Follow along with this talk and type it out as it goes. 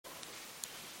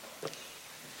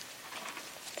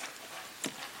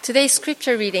Today's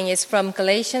scripture reading is from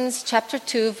Galatians chapter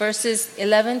 2, verses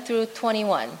 11 through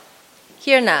 21.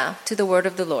 Hear now to the word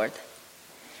of the Lord.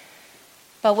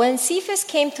 But when Cephas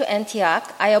came to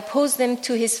Antioch, I opposed him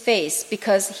to his face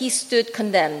because he stood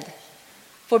condemned.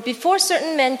 For before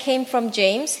certain men came from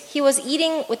James, he was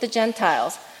eating with the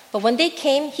Gentiles. But when they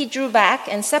came, he drew back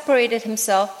and separated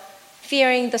himself,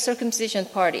 fearing the circumcision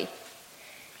party.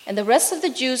 And the rest of the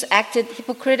Jews acted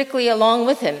hypocritically along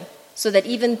with him, so that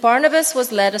even Barnabas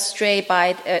was led astray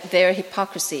by their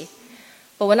hypocrisy.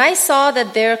 But when I saw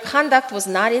that their conduct was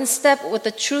not in step with the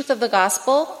truth of the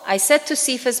gospel, I said to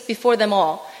Cephas before them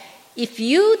all, "If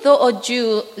you, though a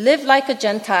Jew, live like a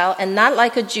Gentile and not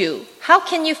like a Jew, how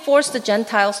can you force the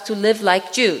Gentiles to live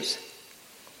like Jews?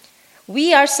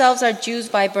 We ourselves are Jews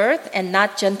by birth and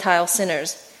not Gentile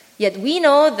sinners. Yet we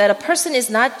know that a person is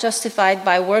not justified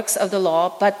by works of the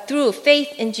law, but through faith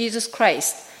in Jesus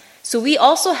Christ. So we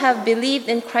also have believed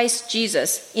in Christ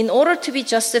Jesus in order to be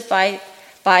justified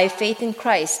by faith in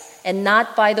Christ and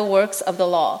not by the works of the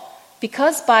law,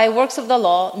 because by works of the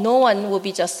law no one will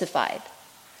be justified.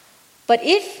 But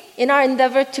if in our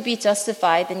endeavor to be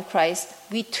justified in Christ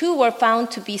we too were found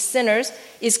to be sinners,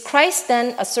 is Christ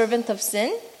then a servant of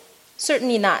sin?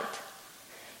 Certainly not.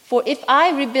 For if I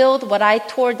rebuild what I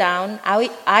tore down,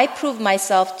 I prove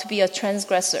myself to be a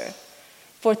transgressor.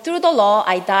 For through the law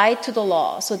I died to the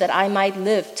law, so that I might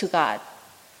live to God.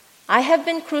 I have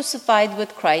been crucified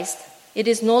with Christ. It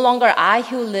is no longer I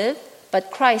who live, but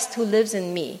Christ who lives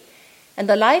in me. And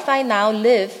the life I now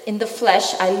live in the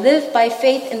flesh, I live by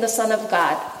faith in the Son of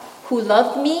God, who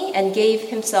loved me and gave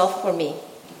himself for me.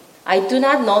 I do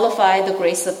not nullify the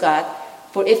grace of God,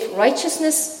 for if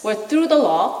righteousness were through the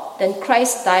law, then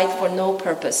Christ died for no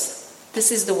purpose."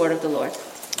 This is the word of the Lord.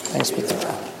 Thanks be to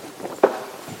God.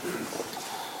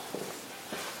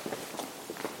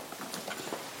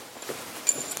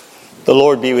 The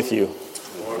Lord be with you.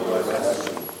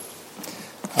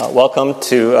 Welcome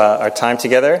to our time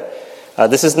together.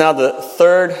 This is now the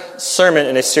third sermon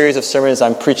in a series of sermons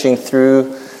I'm preaching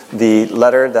through the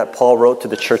letter that Paul wrote to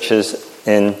the churches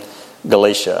in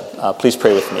Galatia. Please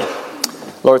pray with me.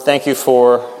 Lord, thank you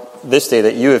for this day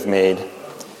that you have made.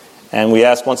 And we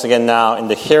ask once again now, in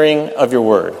the hearing of your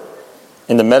word,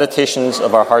 in the meditations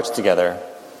of our hearts together,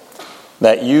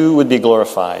 that you would be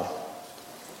glorified,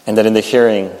 and that in the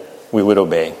hearing we would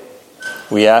obey.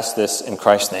 We ask this in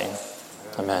Christ's name.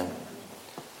 Amen.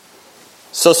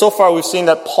 So far we've seen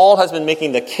that Paul has been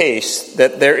making the case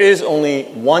that there is only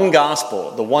one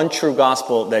gospel, the one true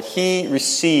gospel that he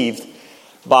received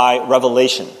by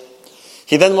revelation.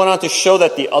 He then went on to show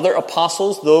that the other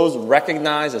apostles, those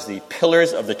recognized as the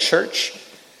pillars of the church,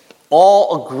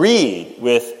 all agreed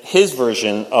with his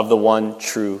version of the one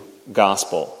true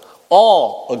gospel.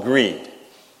 All agreed,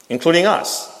 including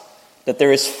us, that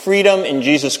there is freedom in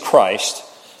Jesus Christ,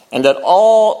 and that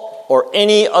all or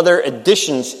any other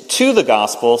additions to the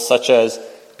gospel, such as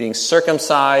being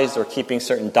circumcised or keeping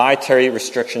certain dietary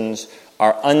restrictions,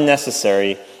 are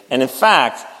unnecessary. And in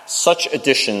fact, such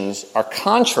additions are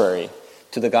contrary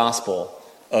to the gospel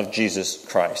of Jesus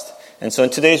Christ. And so in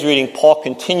today's reading, Paul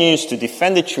continues to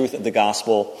defend the truth of the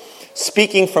gospel,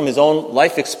 speaking from his own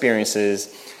life experiences,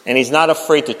 and he's not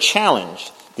afraid to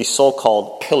challenge the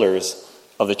so-called pillars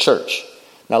of the church.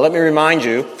 Now let me remind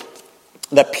you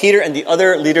that Peter and the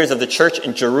other leaders of the church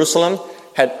in Jerusalem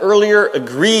had earlier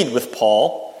agreed with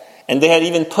Paul, and they had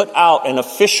even put out an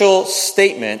official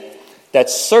statement that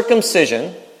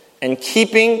circumcision and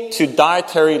keeping to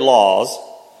dietary laws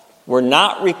were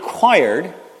not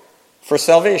required for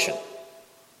salvation.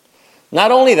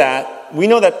 Not only that, we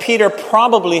know that Peter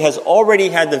probably has already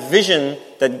had the vision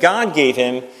that God gave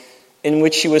him, in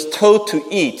which he was told to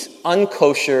eat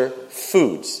unkosher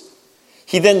foods.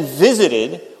 He then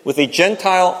visited with a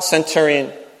Gentile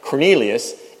centurion,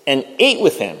 Cornelius, and ate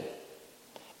with him.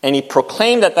 And he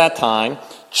proclaimed at that time,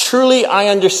 "Truly I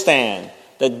understand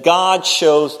that God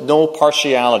shows no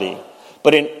partiality,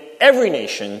 but in every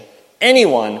nation,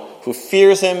 anyone who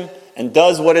fears him and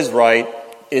does what is right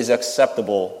is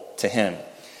acceptable to him."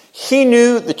 He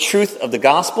knew the truth of the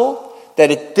gospel, that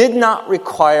it did not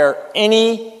require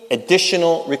any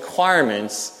additional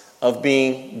requirements of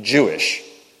being Jewish.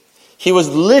 He was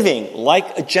living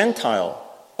like a Gentile,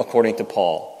 according to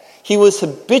Paul. He was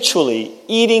habitually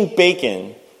eating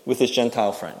bacon with his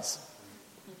Gentile friends.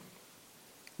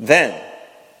 Then,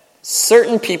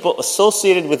 certain people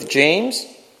associated with James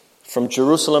from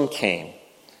Jerusalem came,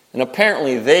 and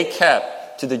apparently they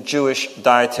kept to the Jewish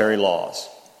dietary laws.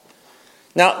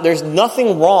 Now, there's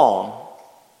nothing wrong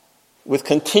with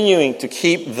continuing to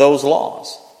keep those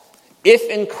laws. If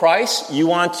in Christ you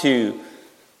want to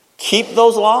keep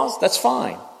those laws, that's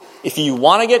fine. If you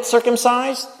want to get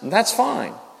circumcised, that's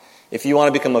fine. If you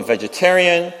want to become a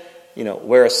vegetarian,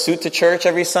 wear a suit to church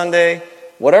every Sunday,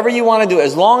 whatever you want to do,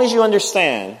 as long as you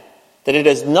understand that it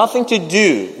has nothing to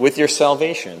do with your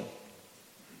salvation,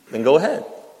 then go ahead.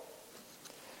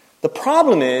 The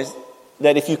problem is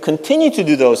that if you continue to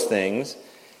do those things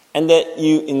and that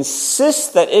you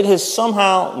insist that it is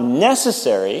somehow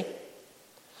necessary,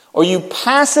 or you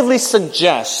passively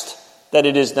suggest that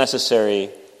it is necessary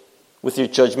with your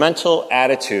judgmental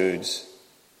attitudes,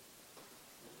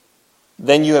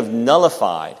 then you have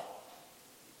nullified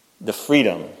the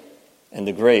freedom and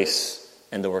the grace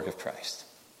and the work of Christ.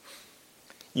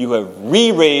 You have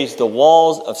re-raised the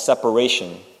walls of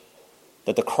separation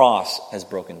that the cross has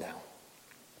broken down.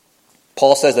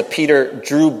 Paul says that Peter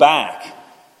drew back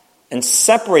and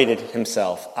separated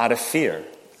himself out of fear.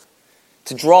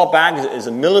 To draw back is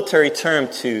a military term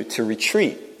to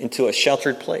retreat into a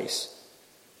sheltered place.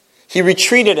 He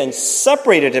retreated and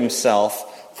separated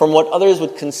himself from what others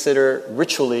would consider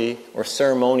ritually or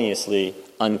ceremoniously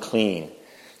unclean.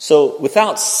 So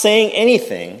without saying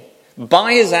anything,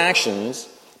 by his actions,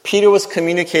 Peter was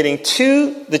communicating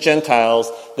to the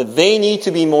Gentiles that they need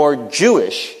to be more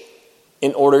Jewish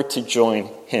in order to join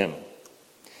him.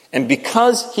 And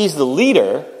because he's the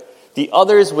leader, the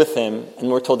others with him, and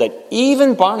we're told that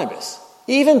even Barnabas,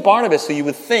 who you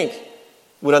would think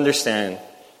would understand,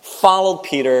 followed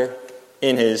Peter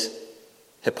in his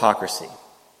hypocrisy.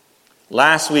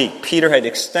 Last week, Peter had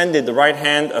extended the right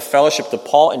hand of fellowship to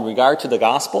Paul in regard to the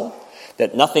gospel,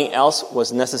 that nothing else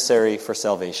was necessary for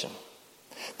salvation.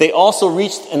 They also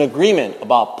reached an agreement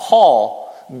about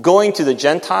Paul going to the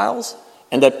Gentiles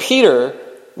and that Peter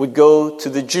would go to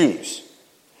the Jews.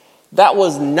 That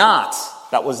was not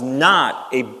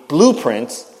a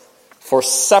blueprint for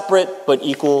separate but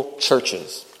equal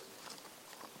churches,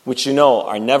 which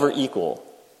are never equal,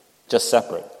 just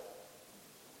separate.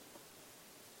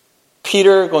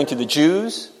 Peter going to the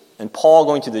Jews and Paul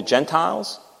going to the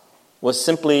Gentiles was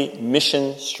simply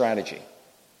mission strategy.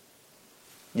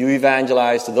 You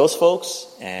evangelize to those folks,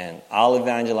 and I'll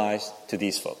evangelize to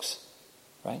these folks.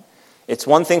 Right? It's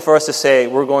one thing for us to say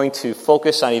we're going to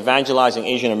focus on evangelizing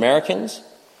Asian Americans,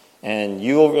 and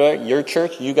you over at your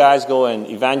church, you guys go and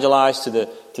evangelize to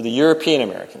the European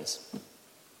Americans.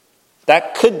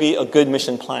 That could be a good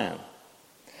mission plan.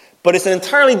 But it's an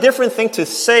entirely different thing to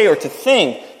say or to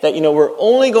think that, we're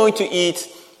only going to eat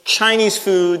Chinese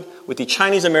food with the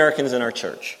Chinese Americans in our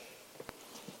church.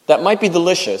 That might be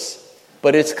delicious,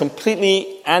 but it's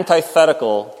completely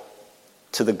antithetical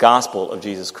to the gospel of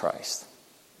Jesus Christ.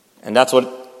 And that's what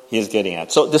he is getting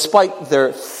at. So despite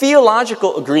their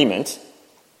theological agreement,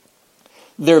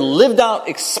 their lived out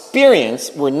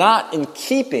experience were not in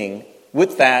keeping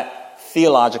with that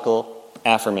theological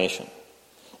affirmation.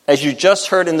 As you just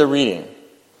heard in the reading,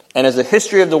 and as the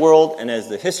history of the world and as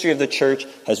the history of the church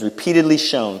has repeatedly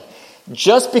shown,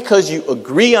 just because you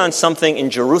agree on something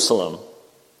in Jerusalem,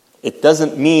 it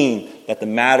doesn't mean that the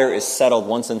matter is settled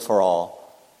once and for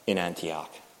all in Antioch.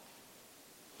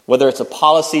 Whether it's a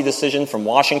policy decision from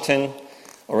Washington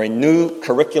or a new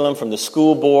curriculum from the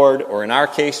school board, or in our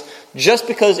case, just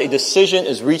because a decision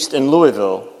is reached in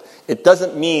Louisville, it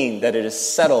doesn't mean that it is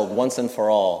settled once and for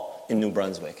all in New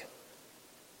Brunswick.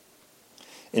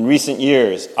 In recent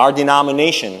years, our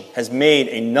denomination has made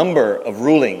a number of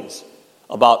rulings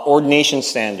about ordination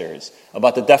standards,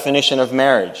 about the definition of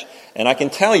marriage. And I can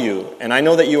tell you, and I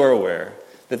know that you are aware,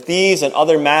 that these and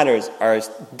other matters are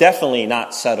definitely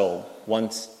not settled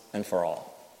once and for all.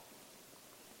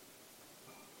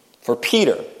 For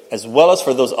Peter, as well as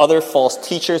for those other false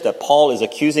teachers that Paul is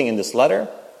accusing in this letter,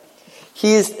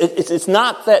 it's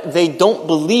not that they don't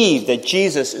believe that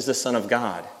Jesus is the Son of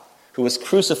God, who was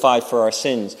crucified for our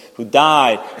sins, who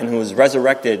died and who was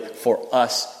resurrected for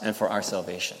us and for our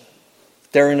salvation.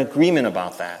 They're in agreement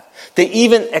about that. They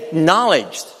even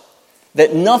acknowledged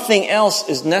that nothing else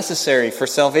is necessary for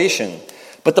salvation.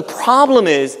 But the problem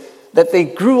is that they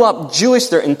grew up Jewish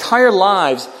their entire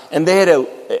lives, and they had a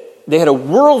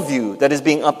worldview that is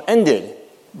being upended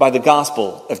by the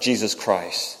gospel of Jesus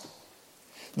Christ.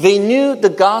 They knew the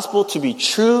gospel to be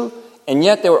true, and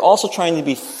yet they were also trying to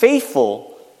be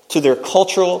faithful to their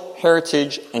cultural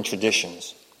heritage and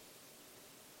traditions.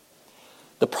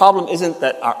 The problem isn't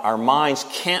that our minds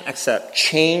can't accept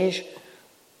change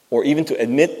or even to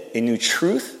admit a new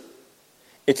truth.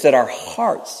 It's that our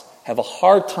hearts have a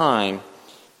hard time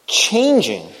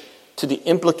changing to the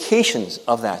implications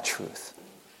of that truth.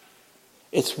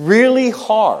 It's really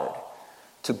hard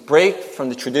to break from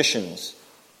the traditions,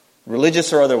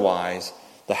 religious or otherwise,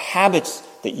 the habits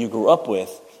that you grew up with,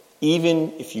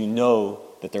 even if you know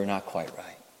that they're not quite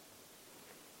right.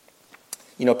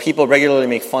 people regularly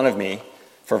make fun of me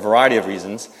for a variety of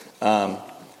reasons. But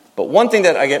one thing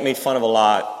that I get made fun of a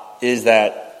lot is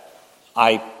that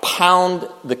I pound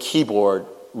the keyboard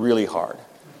really hard.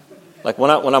 Like when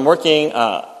I'm working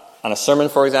on a sermon,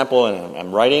 for example, and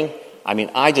I'm writing,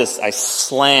 I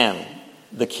slam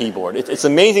the keyboard. It's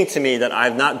amazing to me that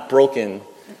I've not broken,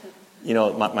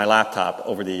 my laptop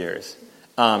over the years.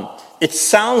 It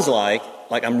sounds like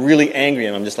I'm really angry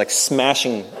and I'm just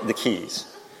smashing the keys.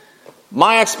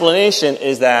 My explanation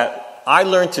is that I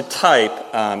learned to type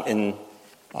in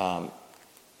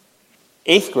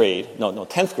 10th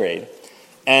grade,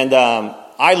 and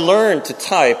I learned to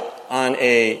type on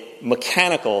a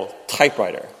mechanical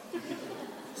typewriter.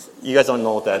 You guys don't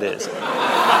know what that is.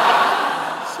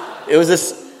 It was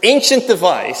this ancient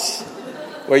device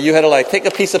where you had to take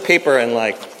a piece of paper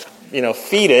and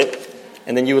feed it,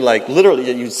 and then you would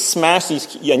literally you'd smash these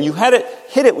keys, and you had to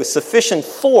hit it with sufficient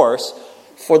force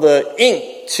for the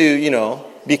ink to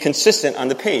be consistent on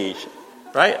the page,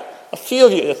 right? A few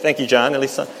of you, thank you, John, at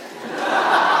least some.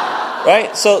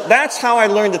 Right? So that's how I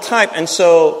learned to type. And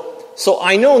so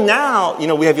I know now,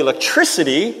 we have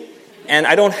electricity, and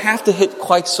I don't have to hit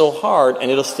quite so hard,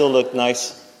 and it'll still look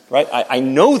nice, right? I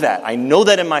know that. I know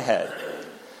that in my head.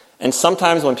 And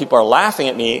sometimes when people are laughing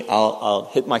at me, I'll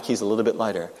hit my keys a little bit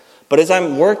lighter. But as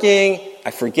I'm working,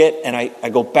 I forget, and I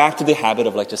go back to the habit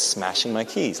of just smashing my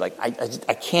keys. I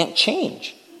can't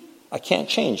change. I can't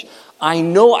change. I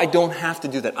know I don't have to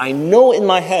do that. I know in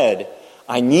my head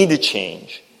I need to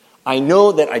change. I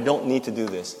know that I don't need to do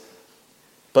this.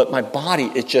 But my body,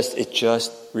 it just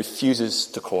refuses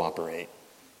to cooperate.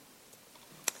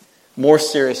 More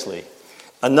seriously,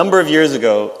 a number of years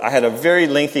ago, I had a very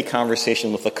lengthy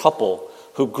conversation with a couple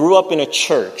who grew up in a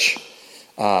church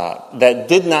that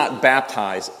did not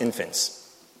baptize infants.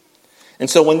 And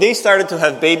so when they started to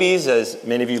have babies, as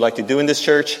many of you like to do in this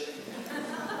church,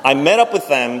 I met up with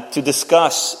them to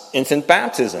discuss infant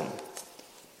baptism.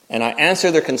 And I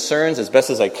answered their concerns as best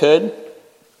as I could.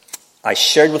 I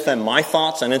shared with them my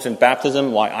thoughts on infant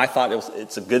baptism, why I thought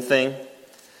it's a good thing.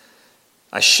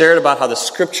 I shared about how the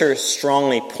scriptures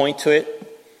strongly point to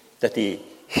it, that the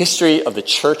history of the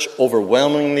church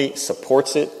overwhelmingly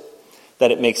supports it,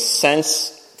 that it makes sense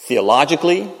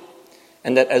theologically,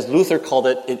 and that, as Luther called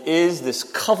it, it is this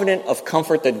covenant of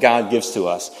comfort that God gives to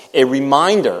us, a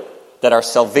reminder that our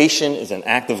salvation is an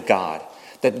act of God,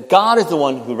 that God is the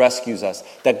one who rescues us,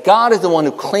 that God is the one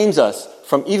who claims us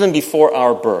from even before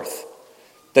our birth,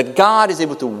 that God is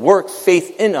able to work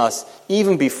faith in us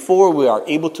even before we are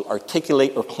able to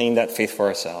articulate or claim that faith for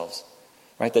ourselves.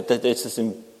 Right? That it's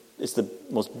the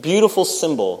most beautiful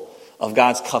symbol of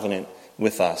God's covenant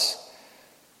with us.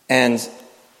 And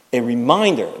a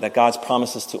reminder that God's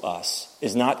promises to us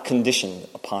is not conditioned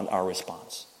upon our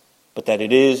response, but that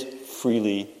it is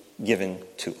freely given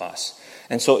to us.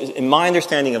 And so in my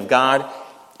understanding of God,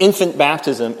 infant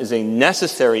baptism is a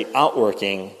necessary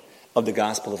outworking of the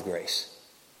gospel of grace.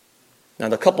 Now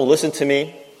the couple listened to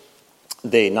me.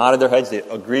 They nodded their heads. They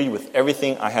agreed with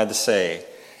everything I had to say.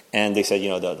 And they said,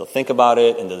 they'll think about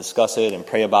it and they'll discuss it and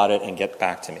pray about it and get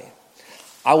back to me.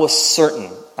 I was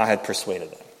certain I had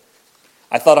persuaded them.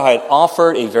 I thought I had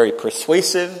offered a very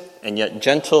persuasive and yet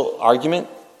gentle argument,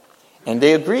 and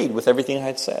they agreed with everything I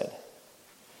had said.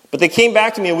 But they came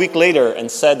back to me a week later and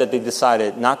said that they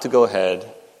decided not to go ahead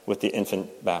with the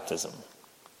infant baptism.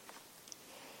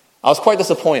 I was quite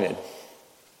disappointed,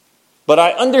 but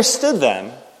I understood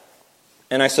them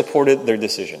and I supported their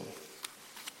decision.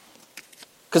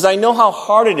 Because I know how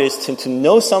hard it is to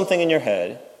know something in your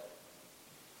head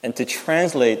and to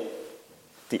translate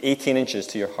the 18 inches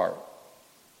to your heart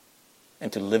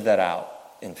and to live that out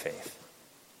in faith.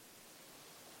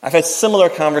 I've had similar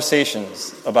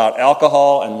conversations about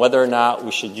alcohol and whether or not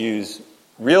we should use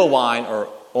real wine or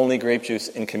only grape juice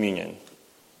in communion.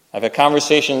 I've had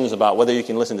conversations about whether you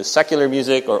can listen to secular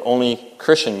music or only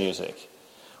Christian music,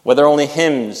 whether only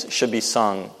hymns should be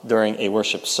sung during a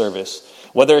worship service,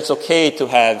 whether it's okay to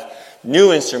have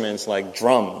new instruments like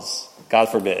drums, God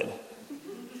forbid,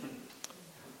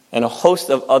 and a host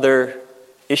of other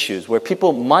issues where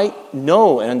people might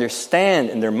know and understand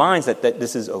in their minds that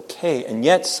this is okay, and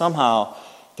yet somehow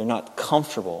they're not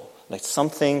comfortable, like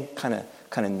something kind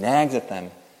of nags at them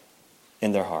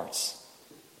in their hearts.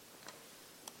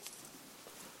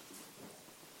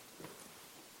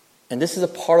 And this is a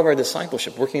part of our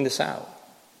discipleship, working this out.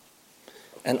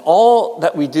 And all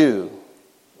that we do,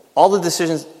 all the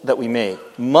decisions that we make,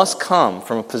 must come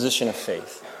from a position of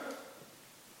faith.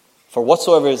 For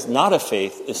whatsoever is not of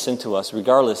faith is sin to us,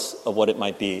 regardless of what it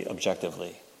might be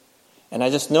objectively. And I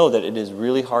just know that it is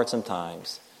really hard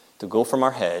sometimes to go from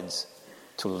our heads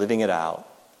to living it out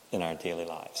in our daily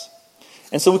lives.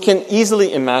 And so we can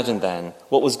easily imagine then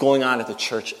what was going on at the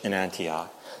church in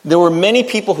Antioch. There were many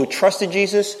people who trusted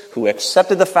Jesus, who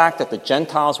accepted the fact that the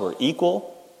Gentiles were equal,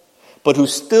 but who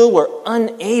still were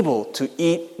unable to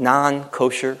eat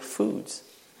non-kosher foods.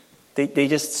 They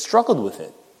just struggled with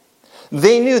it.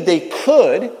 They knew they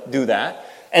could do that,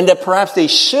 and that perhaps they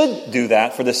should do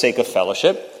that for the sake of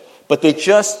fellowship, but they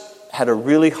just had a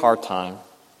really hard time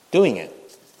doing it.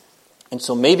 And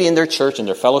so maybe in their church, in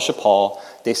their fellowship hall,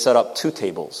 they set up 2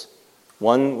 tables.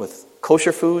 One with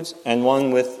kosher foods and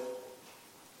one with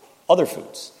other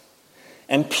foods.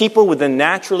 And people would then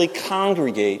naturally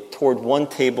congregate toward one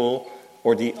table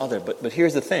or the other. But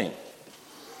here's the thing.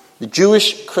 The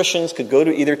Jewish Christians could go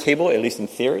to either table, at least in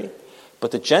theory,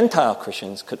 but the Gentile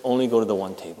Christians could only go to the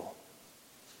one table.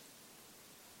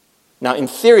 Now, in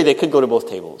theory, they could go to both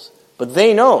tables, but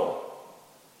they know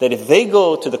that if they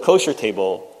go to the kosher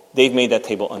table, they've made that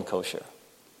table unkosher.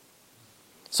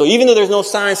 So even though there's no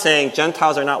sign saying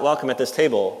Gentiles are not welcome at this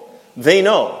table, they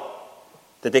know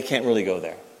that they can't really go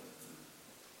there.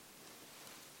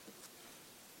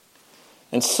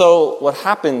 And so what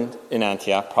happened in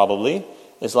Antioch probably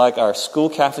is like our school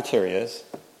cafeterias.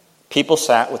 People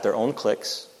sat with their own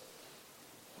cliques,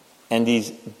 and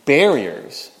these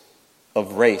barriers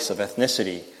of race, of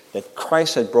ethnicity that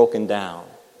Christ had broken down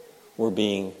were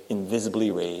being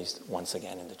invisibly raised once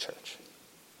again in the church.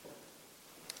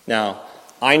 Now,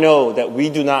 I know that we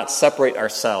do not separate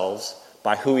ourselves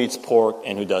by who eats pork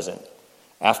and who doesn't.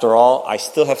 After all, I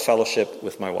still have fellowship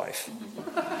with my wife.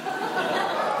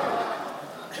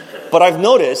 But I've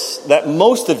noticed that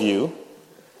most of you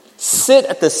sit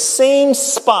at the same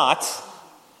spot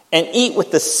and eat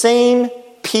with the same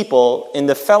people in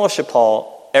the fellowship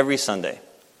hall every Sunday.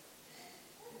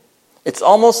 It's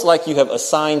almost like you have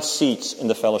assigned seats in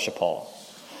the fellowship hall.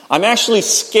 I'm actually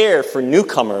scared for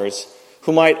newcomers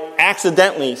who might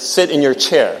accidentally sit in your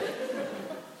chair,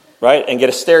 right, and get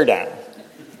a stare down.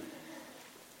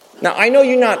 Now, I know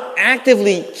you're not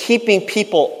actively keeping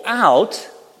people out.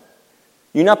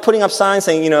 You're not putting up signs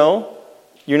saying,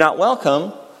 you're not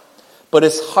welcome. But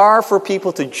it's hard for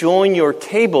people to join your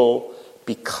table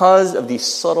because of these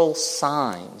subtle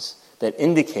signs that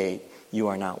indicate you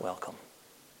are not welcome.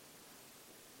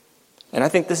 And I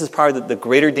think this is probably the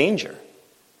greater danger.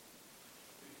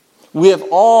 We have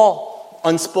all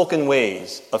unspoken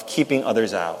ways of keeping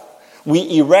others out.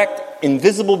 We erect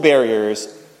invisible barriers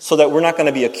so that we're not going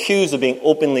to be accused of being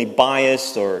openly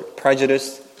biased or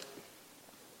prejudiced.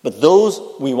 But those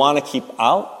we want to keep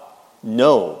out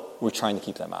know we're trying to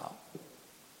keep them out.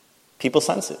 People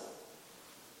sense it.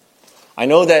 I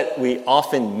know that we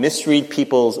often misread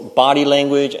people's body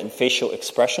language and facial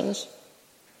expressions,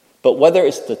 but whether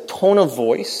it's the tone of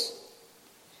voice,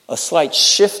 a slight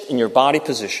shift in your body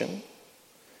position,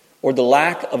 or the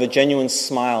lack of a genuine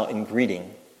smile in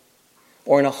greeting,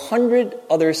 or in 100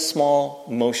 other small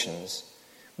motions,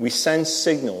 we send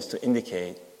signals to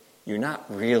indicate you're not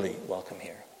really welcome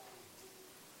here.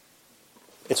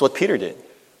 It's what Peter did.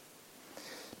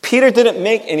 Peter didn't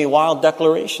make any wild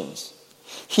declarations.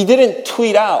 He didn't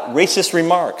tweet out racist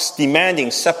remarks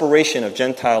demanding separation of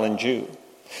Gentile and Jew.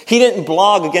 He didn't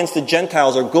blog against the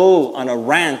Gentiles or go on a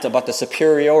rant about the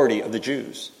superiority of the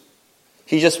Jews.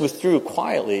 He just withdrew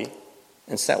quietly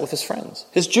and sat with his friends,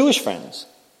 his Jewish friends,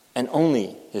 and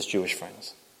only his Jewish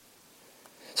friends.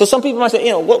 So some people might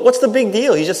say, what's the big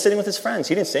deal? He's just sitting with his friends.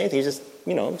 He didn't say anything. He's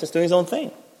just doing his own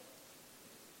thing.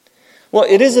 Well,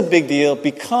 it is a big deal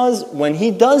because when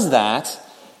he does that,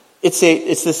 it's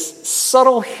this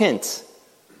subtle hint.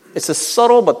 It's a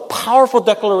subtle but powerful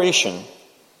declaration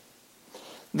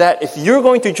that if you're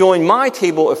going to join my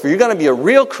table, if you're going to be a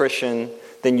real Christian,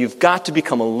 then you've got to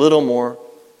become a little more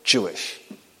Jewish.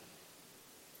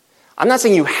 I'm not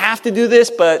saying you have to do this,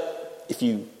 but if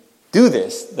you do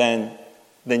this, then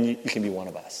you can be one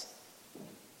of us.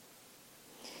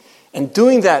 And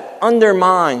doing that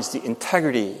undermines the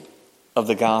integrity of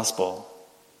the gospel.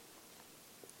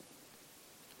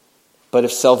 But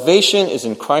if salvation is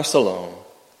in Christ alone,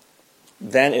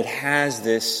 then it has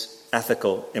this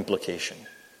ethical implication.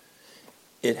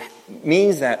 It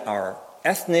means that our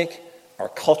ethnic, our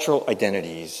cultural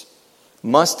identities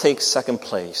must take second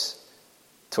place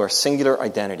to our singular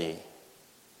identity,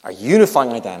 our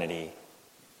unifying identity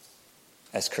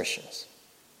as Christians.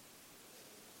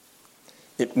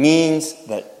 It means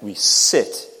that we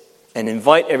sit and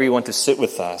invite everyone to sit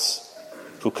with us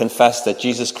who confess that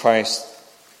Jesus Christ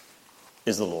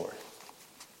is the Lord.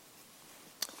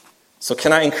 So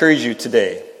can I encourage you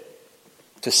today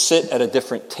to sit at a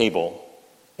different table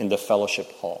in the fellowship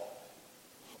hall?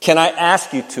 Can I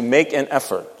ask you to make an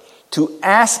effort to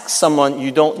ask someone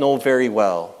you don't know very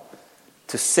well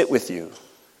to sit with you,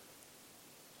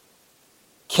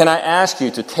 can I ask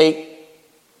you to take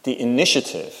the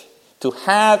initiative to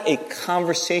have a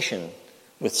conversation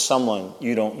with someone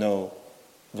you don't know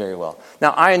very well?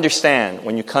 Now, I understand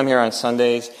when you come here on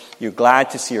Sundays, you're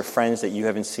glad to see your friends that you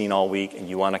haven't seen all week and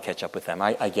you want to catch up with them.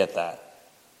 I get that.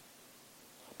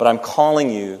 But I'm calling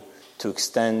you to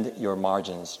extend your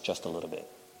margins just a little bit.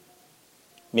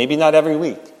 Maybe not every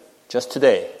week, just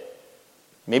today.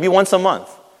 Maybe once a month.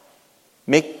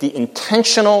 Make the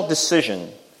intentional decision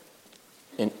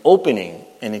in opening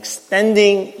and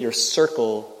extending your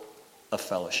circle of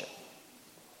fellowship.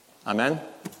 Amen?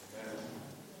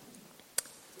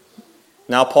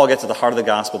 Now Paul gets to the heart of the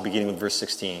gospel, beginning with verse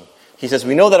 16. He says,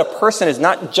 we know that a person is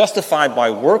not justified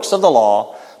by works of the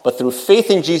law, but through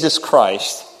faith in Jesus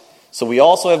Christ. So we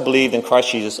also have believed in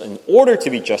Christ Jesus in order to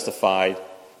be justified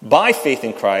by faith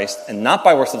in Christ and not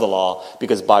by works of the law,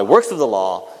 because by works of the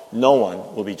law, no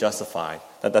one will be justified.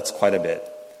 That's quite a bit.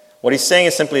 What he's saying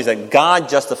is simply that God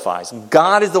justifies.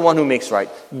 God is the one who makes right.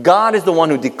 God is the one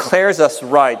who declares us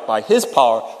right by his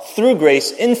power through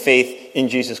grace in faith in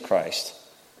Jesus Christ.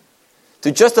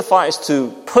 To justify is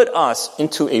to put us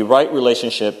into a right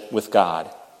relationship with God.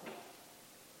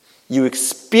 You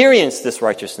experience this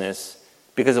righteousness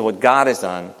because of what God has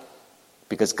done,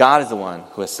 because God is the one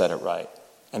who has set it right.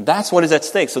 And that's what is at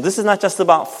stake. So this is not just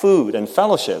about food and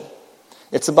fellowship.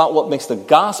 It's about what makes the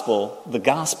gospel the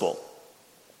gospel.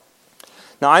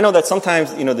 Now, I know that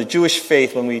sometimes, the Jewish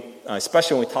faith,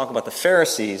 especially when we talk about the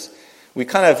Pharisees, we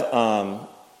kind of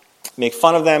make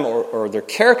fun of them or they're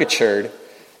caricatured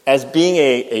as being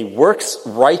a works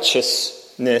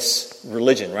righteousness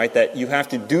religion, right? That you have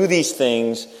to do these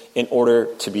things in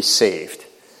order to be saved,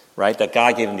 right? That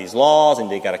God gave them these laws and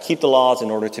they got to keep the laws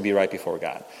in order to be right before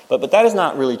God. But that is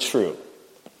not really true.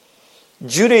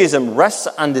 Judaism rests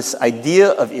on this idea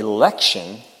of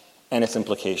election and its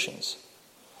implications.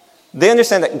 They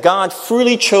understand that God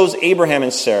freely chose Abraham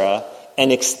and Sarah and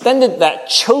extended that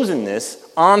chosenness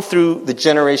on through the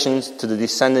generations to the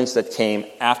descendants that came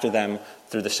after them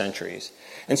through the centuries.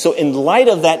 And so in light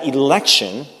of that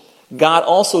election, God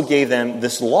also gave them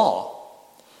this law.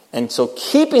 And so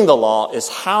keeping the law is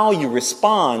how you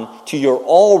respond to your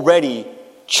already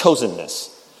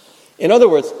chosenness. In other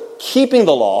words, keeping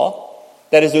the law,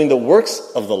 that is doing the works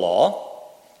of the law,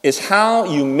 is how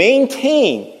you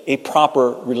maintain a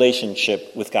proper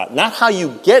relationship with God. Not how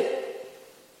you get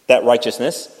that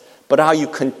righteousness, but how you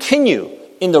continue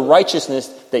in the righteousness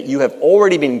that you have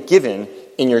already been given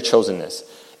in your chosenness.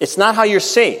 It's not how you're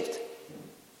saved.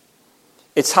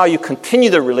 It's how you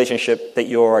continue the relationship that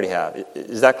you already have.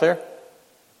 Is that clear?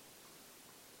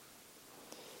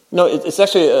 No, it's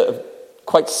actually a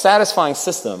quite satisfying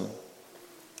system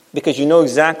because you know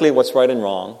exactly what's right and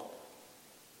wrong.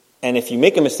 And if you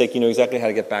make a mistake, you know exactly how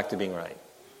to get back to being right.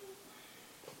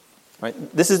 Right?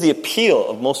 This is the appeal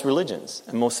of most religions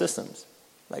and most systems.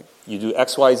 Like, you do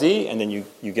X, Y, Z, and then you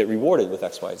get rewarded with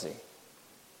X, Y, Z.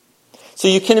 So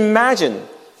you can imagine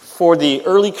for the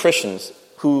early Christians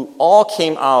who all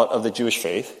came out of the Jewish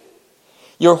faith,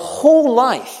 your whole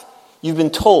life you've been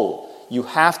told you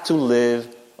have to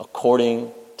live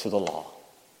according to the law.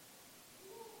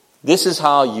 This is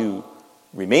how you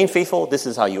remain faithful. This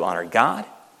is how you honor God.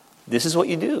 This is what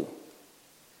you do.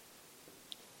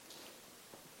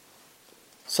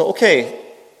 So, okay,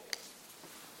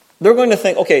 they're going to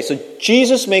think, okay, so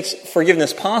Jesus makes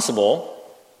forgiveness possible.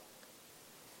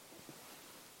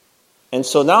 And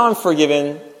so now I'm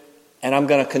forgiven, and I'm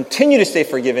going to continue to stay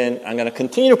forgiven. I'm going to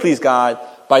continue to please God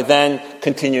by then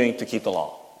continuing to keep the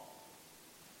law.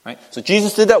 Right? So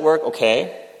Jesus did that work,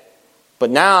 okay. But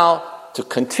now, to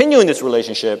continue in this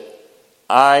relationship,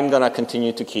 I'm going to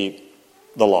continue to keep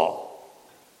the law.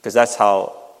 Because that's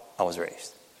how I was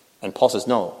raised. And Paul says,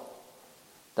 no,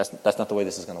 that's not the way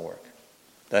this is going to work.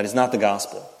 That is not the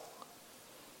gospel.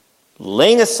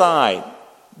 Laying aside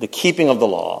the keeping of the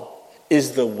law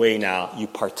is the way now you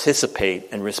participate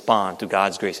and respond to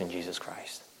God's grace in Jesus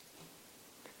Christ.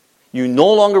 You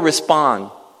no longer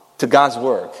respond to God's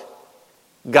work,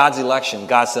 God's election,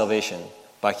 God's salvation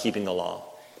by keeping the law.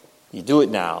 You do it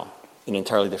now in an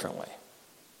entirely different way.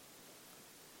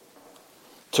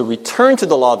 To return to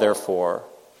the law, therefore,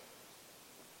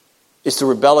 is to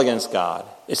rebel against God,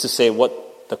 is to say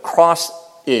what the cross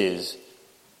is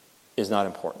not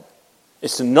important.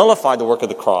 It's to nullify the work of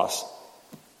the cross,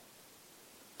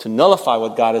 to nullify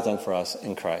what God has done for us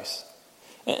in Christ.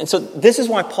 And so this is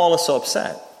why Paul is so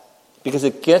upset, because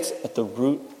it gets at the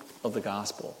root of the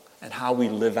gospel and how we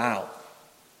live out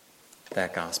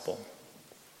that gospel.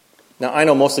 Now, I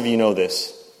know most of you know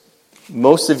this.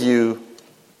 Most of you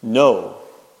know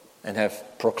and have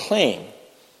proclaimed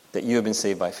that you have been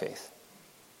saved by faith.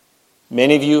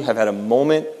 Many of you have had a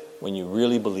moment when you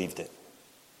really believed it.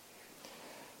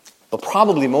 But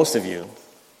probably most of you,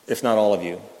 if not all of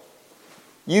you,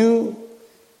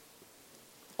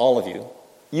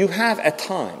 you have at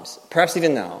times, perhaps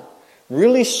even now,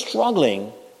 really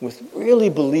struggling with really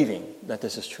believing that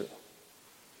this is true.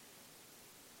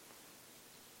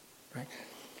 Right?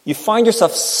 You find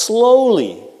yourself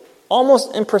slowly,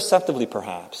 almost imperceptibly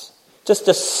perhaps, just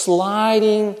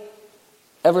sliding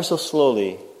ever so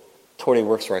slowly toward a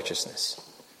works righteousness.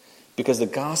 Because the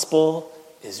gospel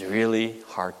is really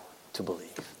hard to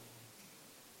believe.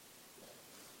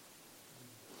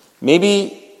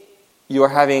 Maybe you are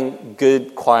having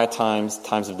good, quiet times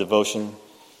of devotion.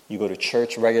 You go to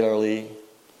church regularly.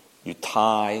 You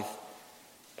tithe.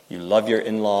 You love your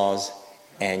in-laws.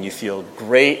 And you feel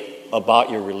great about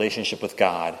your relationship with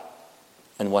God.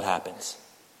 And what happens?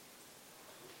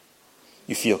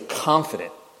 You feel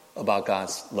confident about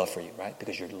God's love for you, right?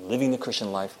 Because you're living the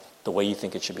Christian life the way you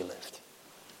think it should be lived.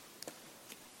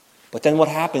 But then what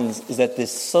happens is that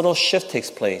this subtle shift takes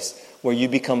place where you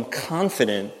become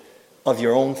confident of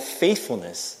your own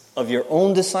faithfulness, of your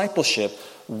own discipleship,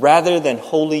 rather than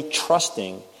wholly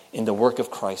trusting in the work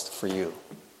of Christ for you.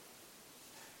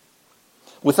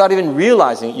 Without even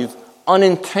realizing it, you've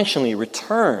unintentionally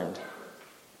returned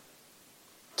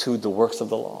to the works of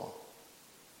the law.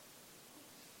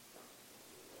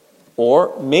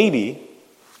 Or maybe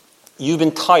you've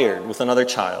been tired with another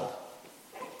child,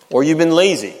 or you've been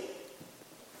lazy,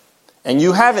 and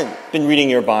you haven't been reading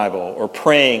your Bible or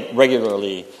praying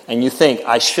regularly, and you think,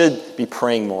 I should be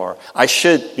praying more. I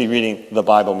should be reading the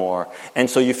Bible more. And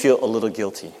so you feel a little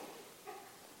guilty.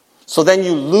 So then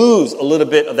you lose a little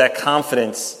bit of that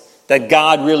confidence that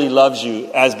God really loves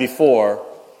you as before,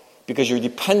 because you're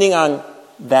depending on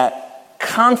that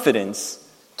confidence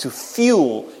to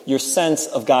fuel your sense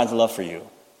of God's love for you.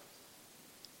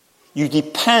 You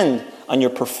depend on your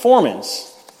performance,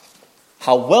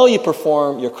 how well you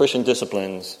perform your Christian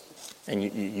disciplines, and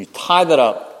you tie that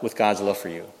up with God's love for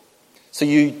you. So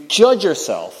you judge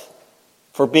yourself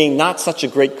for being not such a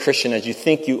great Christian as you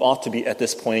think you ought to be at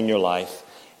this point in your life,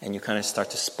 and you kind of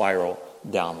start to spiral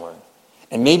downward.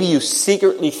 And maybe you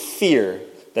secretly fear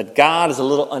that God is a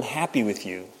little unhappy with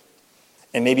you,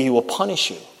 and maybe He will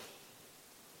punish you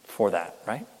for that,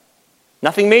 right?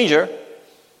 Nothing major,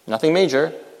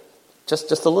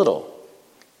 just a little.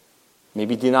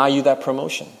 Maybe deny you that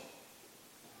promotion.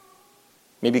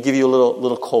 Maybe give you a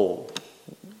little cold.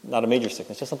 Not a major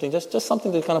sickness, just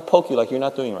something to kind of poke you like you're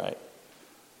not doing right.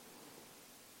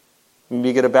 Maybe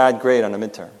you get a bad grade on a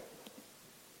midterm.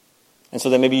 And so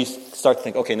then maybe you start to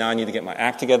think, okay, now I need to get my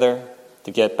act together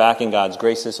to get back in God's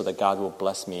graces so that God will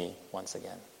bless me once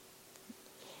again.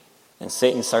 And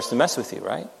Satan starts to mess with you,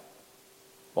 right?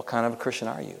 What kind of a Christian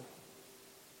are you?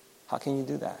 How can you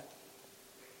do that?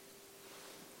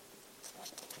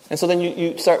 And so then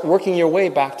you start working your way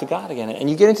back to God again. And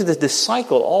you get into this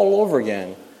cycle all over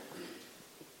again.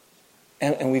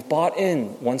 And we've bought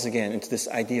in, once again, into this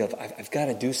idea of I've got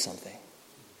to do something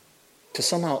to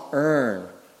somehow earn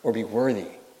or be worthy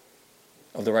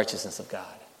of the righteousness of God.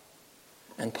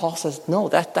 And Paul says, no,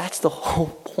 that's the whole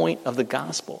point of the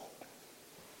gospel.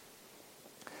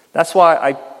 That's why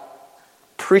I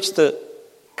preach the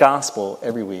gospel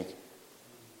every week.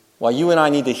 Why you and I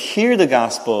need to hear the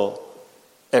gospel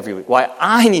every week. Why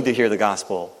I need to hear the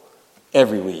gospel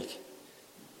every week.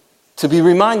 To be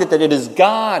reminded that it is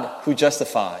God who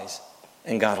justifies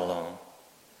and God alone.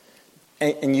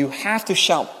 And you have to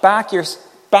shout back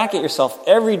at yourself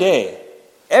every day.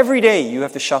 Every day you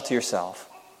have to shout to yourself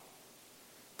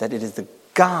that it is the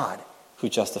God who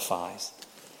justifies.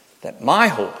 That my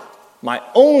hope, my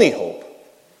only hope,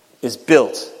 is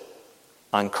built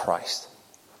on Christ.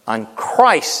 On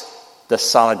Christ, the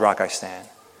solid rock I stand.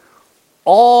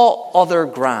 All other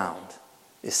ground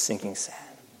is sinking sand.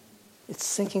 It's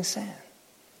sinking sand.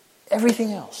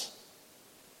 Everything else.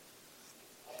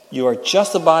 You are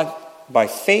justified by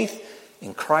faith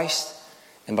in Christ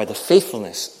and by the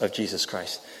faithfulness of Jesus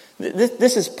Christ.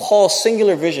 This is Paul's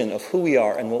singular vision of who we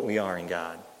are and what we are in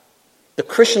God. The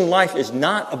Christian life is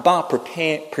not about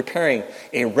preparing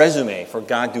a resume for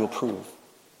God to approve.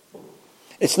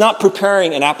 It's not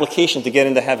preparing an application to get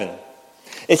into heaven.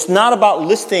 It's not about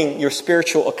listing your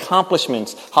spiritual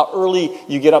accomplishments, how early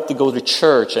you get up to go to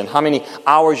church, and how many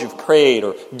hours you've prayed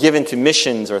or given to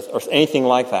missions or anything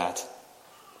like that.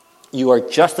 You are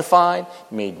justified,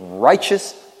 made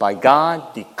righteous by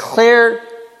God, declared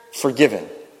forgiven.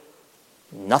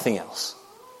 Nothing else.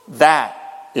 That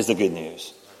is the good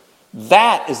news.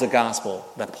 That is the gospel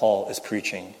that Paul is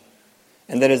preaching.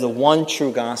 And that is the one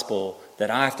true gospel that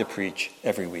I have to preach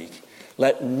every week.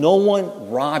 Let no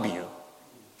one rob you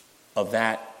of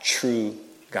that true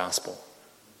gospel.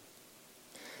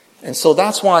 And so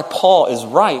that's why Paul is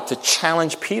right to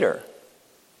challenge Peter,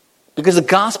 because the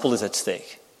gospel is at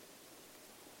stake.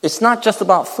 It's not just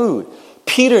about food.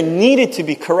 Peter needed to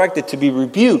be corrected, to be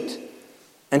rebuked,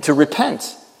 and to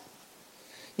repent.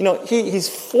 You know, he's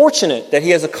fortunate that he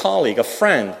has a colleague, a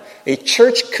friend, a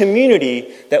church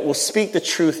community that will speak the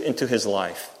truth into his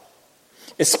life.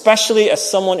 Especially as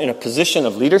someone in a position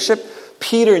of leadership,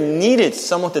 Peter needed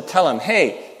someone to tell him,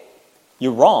 hey,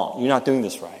 you're wrong. You're not doing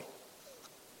this right.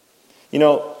 You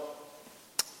know,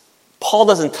 Paul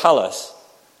doesn't tell us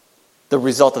the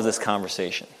result of this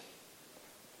conversation.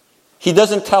 He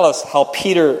doesn't tell us how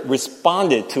Peter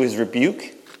responded to his rebuke,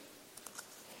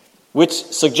 which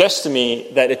suggests to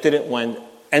me that it didn't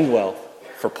end well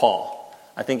for Paul.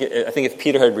 I think if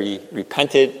Peter had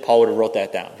repented, Paul would have wrote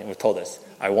that down and would have told us,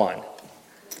 I won.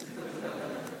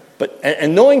 But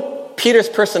and knowing Peter's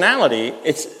personality,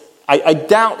 I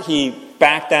doubt he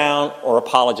backed down or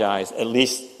apologized, at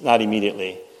least not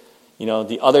immediately. You know,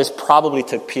 the others probably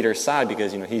took Peter's side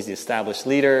because, you know, he's the established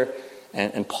leader,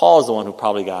 and Paul is the one who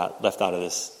probably got left out of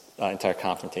this entire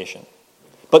confrontation.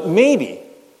 But maybe,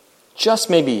 just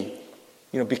maybe,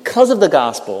 you know, because of the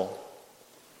gospel,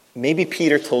 maybe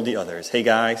Peter told the others, hey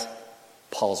guys,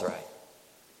 Paul's right.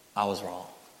 I was wrong.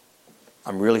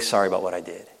 I'm really sorry about what I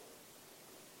did.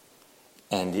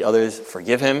 And the others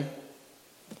forgive him,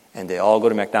 and they all go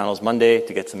to McDonald's Monday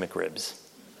to get some McRibs.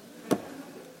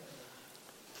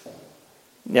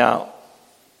 Now,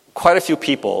 quite a few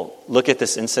people look at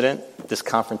this incident, this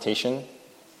confrontation,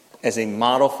 as a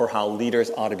model for how leaders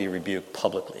ought to be rebuked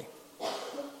publicly.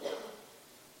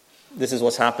 This is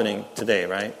what's happening today,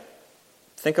 right?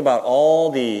 Think about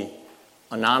all the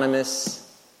anonymous,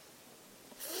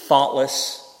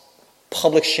 thoughtless,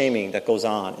 public shaming that goes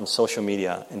on in social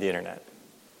media and the internet.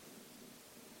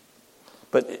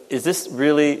 But is this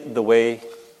really the way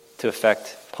to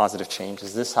effect positive change?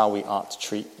 Is this how we ought to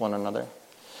treat one another?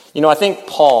 You know, I think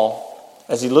Paul,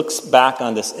 as he looks back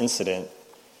on this incident,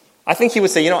 I think he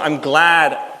would say, you know, I'm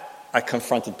glad I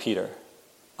confronted Peter.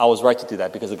 I was right to do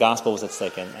that because the gospel was at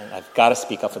stake and I've got to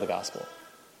speak up for the gospel.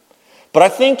 But I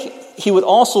think he would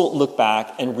also look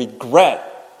back and regret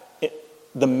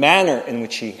the manner in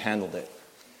which he handled it.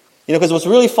 You know, because what's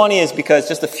really funny is because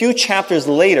just a few chapters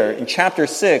later, in chapter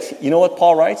 6, you know what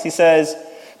Paul writes? He says,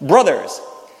 brothers,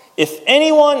 if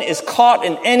anyone is caught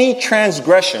in any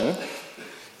transgression,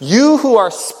 you who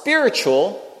are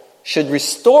spiritual should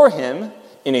restore him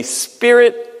in a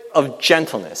spirit of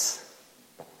gentleness.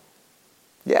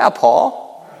 Yeah,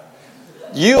 Paul,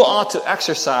 you ought to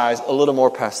exercise a little more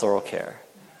pastoral care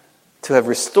to have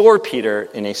restored Peter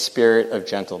in a spirit of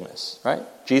gentleness, right?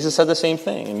 Jesus said the same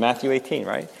thing in Matthew 18,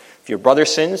 right? If your brother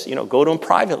sins, you know, go to him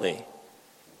privately.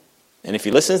 And if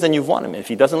he listens, then you've won him. If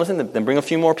he doesn't listen, then bring a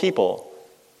few more people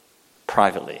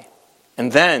privately.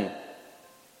 And then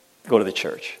go to the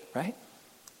church, right?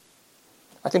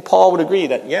 I think Paul would agree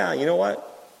that, yeah, you know what?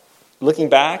 Looking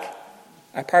back,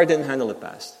 I probably didn't handle it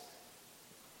best.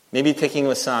 Maybe taking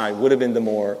him aside would have been the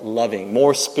more loving,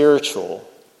 more spiritual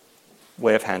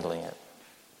way of handling it.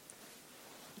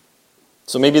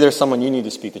 So maybe there's someone you need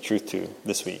to speak the truth to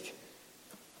this week.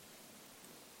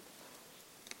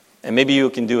 And maybe you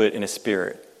can do it in a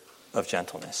spirit of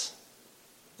gentleness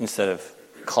instead of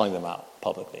calling them out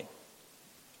publicly.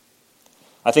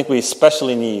 I think we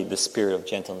especially need the spirit of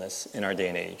gentleness in our day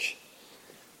and age,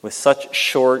 with such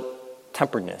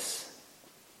short-temperedness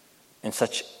and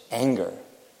such anger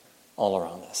all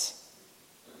around us.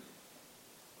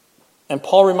 And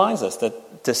Paul reminds us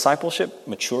that discipleship,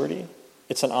 maturity,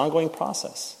 it's an ongoing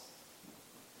process.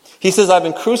 He says, I've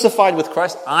been crucified with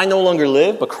Christ. I no longer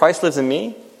live, but Christ lives in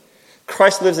me.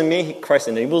 Christ lives in me. Christ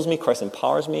enables me. Christ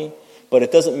empowers me. But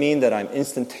it doesn't mean that I'm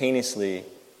instantaneously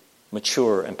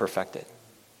mature and perfected.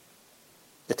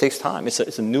 It takes time.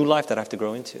 It's a new life that I have to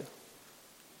grow into.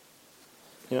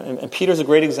 You know, and Peter's a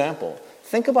great example.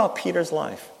 Think about Peter's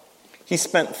life. He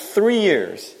spent 3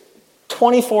 years,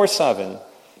 24/7,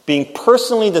 being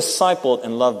personally discipled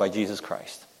and loved by Jesus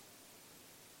Christ.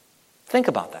 Think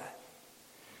about that.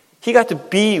 He got to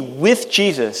be with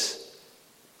Jesus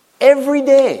every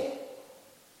day.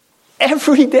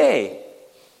 Every day.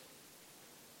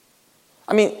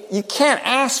 I mean, you can't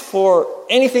ask for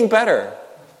anything better,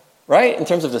 right? In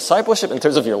terms of discipleship, in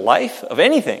terms of your life, of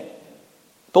anything.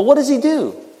 But what does he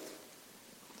do?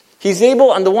 He's able,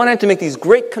 on the one hand, to make these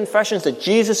great confessions that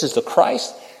Jesus is the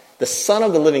Christ, the Son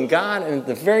of the living God, and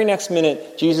the very next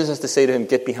minute, Jesus has to say to him,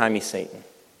 get behind me, Satan.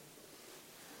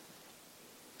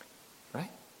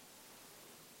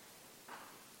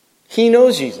 He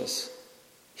knows Jesus.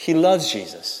 He loves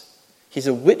Jesus. He's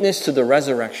a witness to the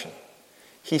resurrection.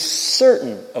 He's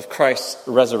certain of Christ's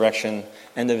resurrection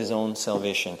and of his own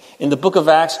salvation. In the book of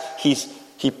Acts,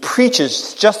 he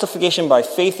preaches justification by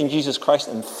faith in Jesus Christ,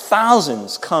 and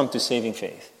thousands come to saving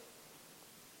faith.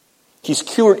 He's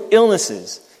cured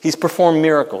illnesses. He's performed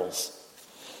miracles.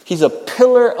 He's a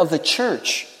pillar of the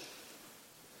church.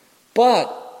 But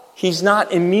he's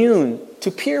not immune to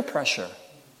peer pressure.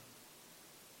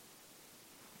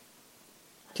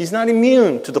 He's not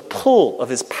immune to the pull of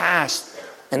his past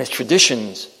and his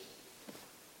traditions.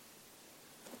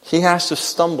 He has to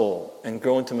stumble and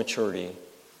grow into maturity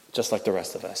just like the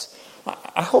rest of us.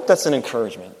 I hope that's an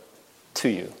encouragement to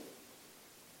you.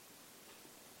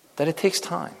 That it takes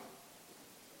time.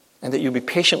 And that you'll be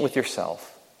patient with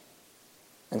yourself.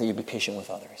 And that you'll be patient with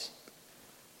others.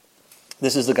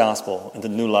 This is the gospel and the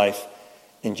new life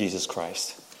in Jesus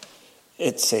Christ.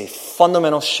 It's a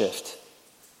fundamental shift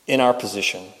in our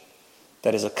position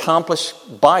that is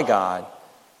accomplished by God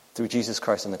through Jesus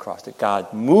Christ on the cross. That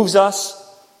God moves us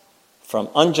from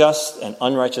unjust and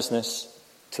unrighteousness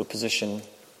to a position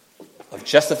of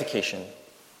justification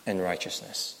and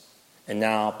righteousness. And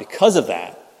now, because of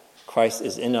that, Christ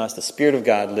is in us, the Spirit of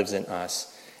God lives in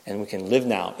us, and we can live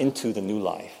now into the new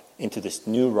life, into this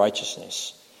new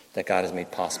righteousness that God has made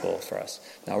possible for us.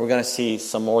 Now, we're going to see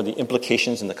some more of the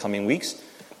implications in the coming weeks,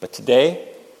 but today,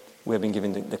 we have been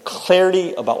given the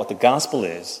clarity about what the gospel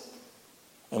is,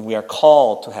 and we are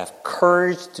called to have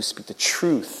courage to speak the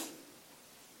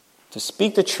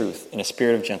truth in a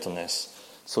spirit of gentleness,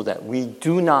 so that we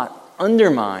do not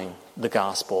undermine the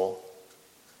gospel,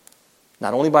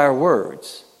 not only by our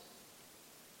words,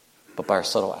 but by our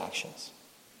subtle actions.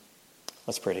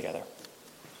 Let's pray together.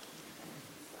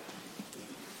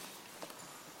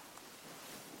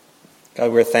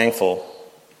 God, we're thankful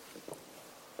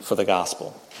for the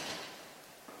gospel.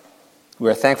 We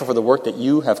are thankful for the work that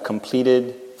you have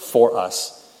completed for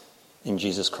us in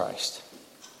Jesus Christ.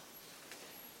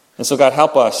 And so, God,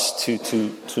 help us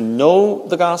to know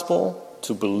the gospel,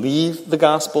 to believe the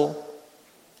gospel,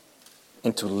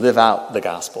 and to live out the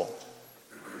gospel.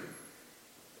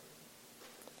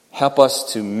 Help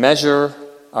us to measure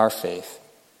our faith,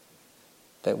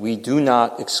 that we do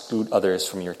not exclude others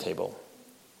from your table,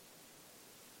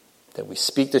 that we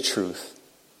speak the truth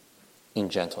in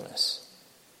gentleness.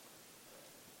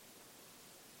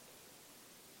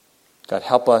 God,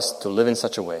 help us to live in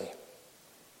such a way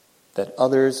that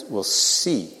others will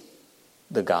see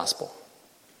the gospel.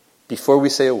 Before we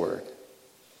say a word,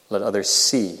 let others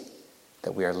see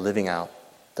that we are living out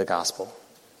the gospel,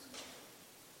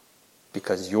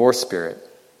 because your Spirit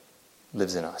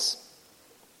lives in us.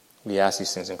 We ask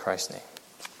these things in Christ's name.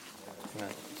 Amen.